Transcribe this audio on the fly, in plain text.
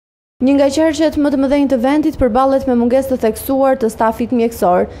Një nga qerqet më të mëdhenj të vendit përballet me mungesë të theksuar të stafit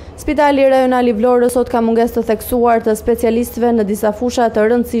mjekësor. Spitali Rajonal i Vlorës sot ka mungesë të theksuar të specialistëve në disa fusha të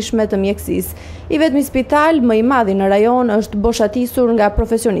rëndësishme të mjekësisë. I vetmi spital më i madh në rajon është boshatisur nga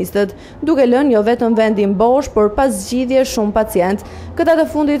profesionistët, duke lënë jo vetëm vendin bosh, por pas zgjidhje shumë pacient. Këta të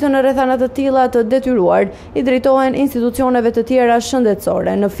fundit në rrethana të tilla të detyruar i drejtohen institucioneve të tjera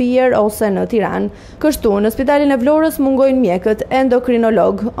shëndetësore në Fier ose në Tiranë. Kështu, në spitalin e Vlorës mungojnë mjekët,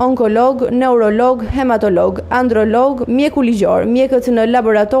 endokrinolog, onkolog, neurolog, hematolog, androlog, mjeku ligjor, mjekët në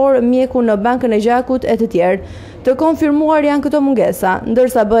laborator, mjeku në bankën e gjakut e të tjerë. Të konfirmuar janë këto mungesa,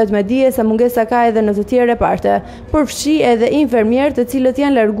 ndërsa bëhet me dije se mungesa ka edhe në të tjera parte, përfshi edhe infermierë të cilët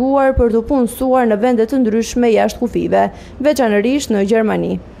janë larguar për të punësuar në vende të ndryshme jashtë kufive, veçanërisht në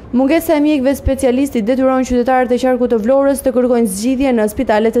Gjermani. Mungesa e mjekëve specialistë detyron qytetarët e qarkut të Vlorës të kërkojnë zgjidhje në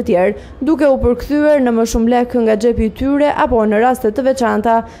spitale të tjerë, duke u përkthyer në më shumë lekë nga xhepi i tyre apo në raste të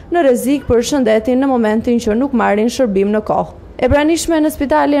veçanta në rrezik për shëndetin në momentin që nuk marrin shërbim në kohë. E pranishme në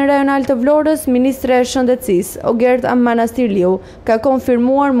Spitalin Rajonal të Vlorës, Ministre e Shëndetësisë, Ogert Manastirliu, ka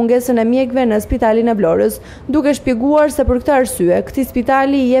konfirmuar mungesën e mjekëve në Spitalin e Vlorës, duke shpjeguar se për këtë arsye, këtij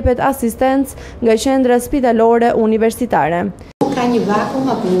spitali i jepet asistencë nga qendra spitalore universitare. Ka një vakum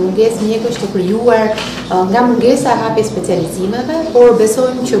apo një mungesë mjekësh të krijuar nga mungesa e hapjes specializimeve, por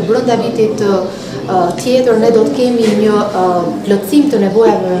besojmë që brenda vitit tjetër ne do të kemi një plotësim të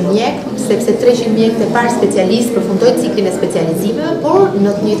nevojave me mjek, sepse 300 mjekë të parë specialistë përfundojnë ciklin e specializimeve, por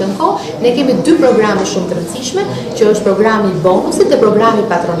në të njëjtën kohë ne kemi dy programe shumë të rëndësishme, që është programi i bonusit dhe programi i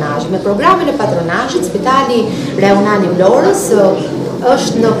patronazhit. Me programin e patronazhit, Spitali Rajonal i Vlorës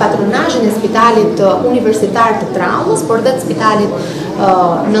është në patronazhin e Spitalit Universitar të Traumës, por dhe të Spitalit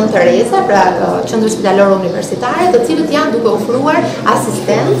Nën Tereza, pra qendrës spitalore universitare, të cilët janë duke ofruar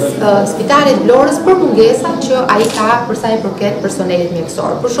asistencë Spitalit Vlorës për mungesa që ai ka për sa i përket personelit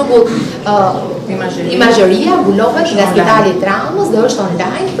mjekësor. Për shembull, imazheria mbulohet nga Spitali i Traumës dhe është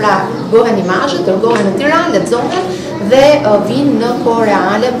online, pra bëhen imazhe, dërgohen në Tiranë, lexohen dhe vinë në kohë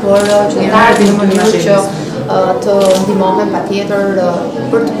reale për qytetarët në mënyrë që të ndihmohen patjetër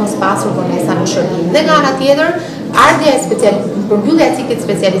për të mos pasur vonesa në shërbim. Dhe nga ana tjetër, përmbyllja e ciklit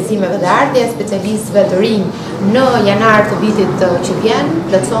specializimeve dhe ardhja e specialistëve të rinj në janar të vitit që vjen,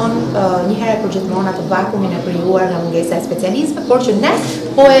 plotëson një herë për gjithmonë atë vakumin e krijuar nga mungesa e specialistëve, por që ne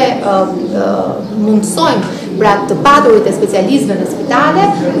po e mundsojmë pra të paturit e specialistëve në spitale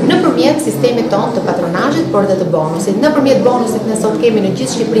nëpërmjet sistemit tonë të patronazhit, por dhe të bonusit. Nëpërmjet bonusit ne sot kemi në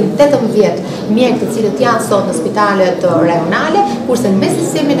gjithë Shqipërinë 18 mjekë të cilët janë sot në spitalet rajonale, kurse me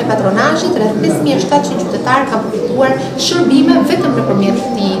sistemin e patronazhit rreth 5700 qytetarë kanë përfituar shërbime vetëm nëpërmjet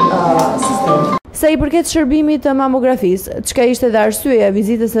këtij sistemi. Sa i përket shërbimit të mamografisë, çka ishte dhe arsyeja e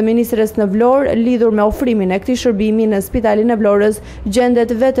vizitës së ministres në Vlorë lidhur me ofrimin e këtij shërbimi në Spitalin e Vlorës,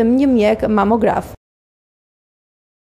 gjendet vetëm një mjek mamograf.